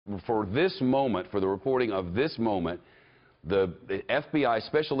for this moment, for the reporting of this moment, the FBI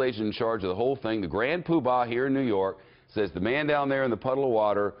special agent in charge of the whole thing, the grand poobah here in New York, says the man down there in the puddle of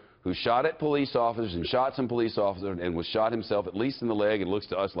water who shot at police officers and shot some police officers and was shot himself, at least in the leg, it looks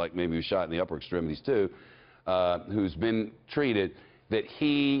to us like maybe he was shot in the upper extremities too, who's been treated, that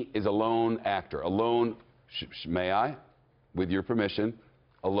he is a lone actor, a lone, may I, with your permission,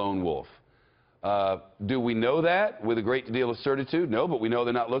 a lone wolf. Do we know that with a great deal of certitude? No, but we know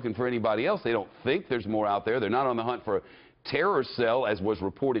they're not looking for anybody else. They don't think there's more out there. They're not on the hunt for a terror cell, as was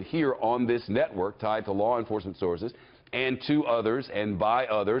reported here on this network, tied to law enforcement sources, and to others, and by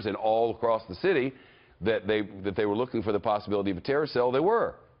others, and all across the city, that they were looking for the possibility of a terror cell. They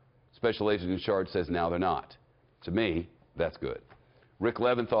were. Special agent in charge says now they're not. To me, that's good. Rick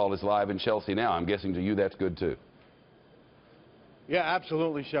Leventhal is live in Chelsea now. I'm guessing to you that's good too. Yeah,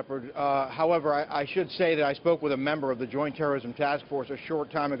 absolutely, Shepard. However, I should say that I spoke with a member of the Joint Terrorism Task Force a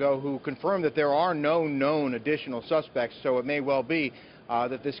short time ago who confirmed that there are no known additional suspects, so it may well be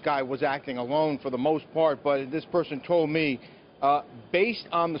that this guy was acting alone for the most part. But this person told me, based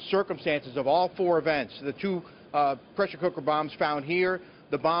on the circumstances of all four events, the two pressure cooker bombs found here,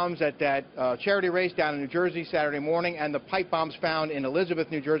 the bombs at that charity race down in New Jersey Saturday morning, and the pipe bombs found in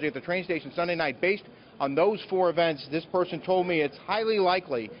Elizabeth, New Jersey at the train station Sunday night, based on those four events, this person told me it's highly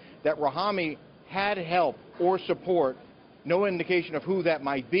likely that Rahami had help or support. No indication of who that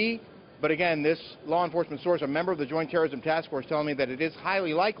might be. But again, this law enforcement source, a member of the Joint Terrorism Task Force, telling me that it is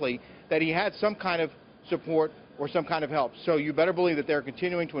highly likely that he had some kind of support or some kind of help. So you better believe that they're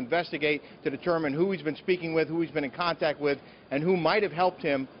continuing to investigate to determine who he's been speaking with, who he's been in contact with, and who might have helped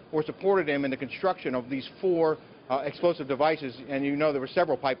him or supported him in the construction of these four explosive devices. And you know there were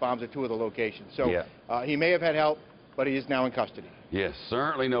several pipe bombs at two of the locations. So yeah. He may have had help, but he is now in custody. Yes,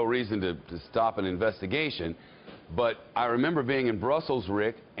 certainly no reason to stop an investigation. But I remember being in Brussels,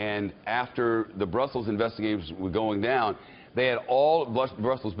 Rick, and after the Brussels investigations were going down, they had all,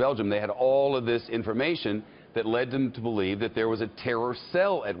 Brussels, Belgium, they had all of this information that led them to believe that there was a terror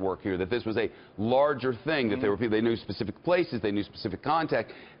cell at work here, that this was a larger thing, that there were people, they knew specific places, they knew specific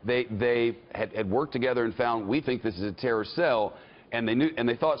contact. They had worked together and found, we think this is a terror cell, and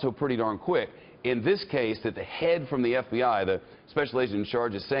they thought so pretty darn quick. In this case, that the head from the FBI, the special agent in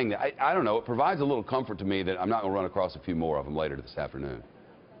charge, is saying that, I don't know, it provides a little comfort to me that I'm not going to run across a few more of them later this afternoon.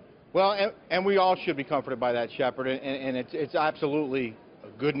 Well, and we all should be comforted by that, Shepard, and it's absolutely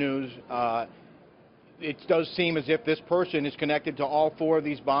good news. It does seem as if this person is connected to all four of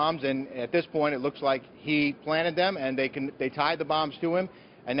these bombs, and at this point it looks like he planted them, and they tied the bombs to him,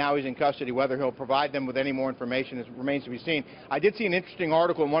 and now he's in custody. Whether he'll provide them with any more information remains to be seen. I did see an interesting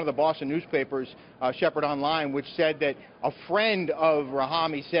article in one of the Boston newspapers, Shepard Online, which said that a friend of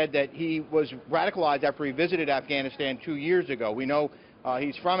Rahami said that he was radicalized after he visited Afghanistan 2 years ago. We know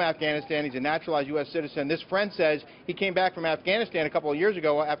he's from Afghanistan. He's a naturalized U.S. citizen. This friend says he came back from Afghanistan a couple of years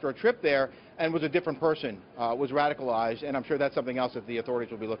ago after a trip there and was a different person, was radicalized, and I'm sure that's something else that the authorities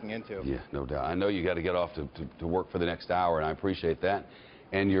will be looking into. Yeah, no doubt. I know you got to get off to work for the next hour, and I appreciate that,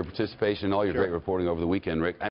 and your participation and all your great reporting over the weekend, Rick.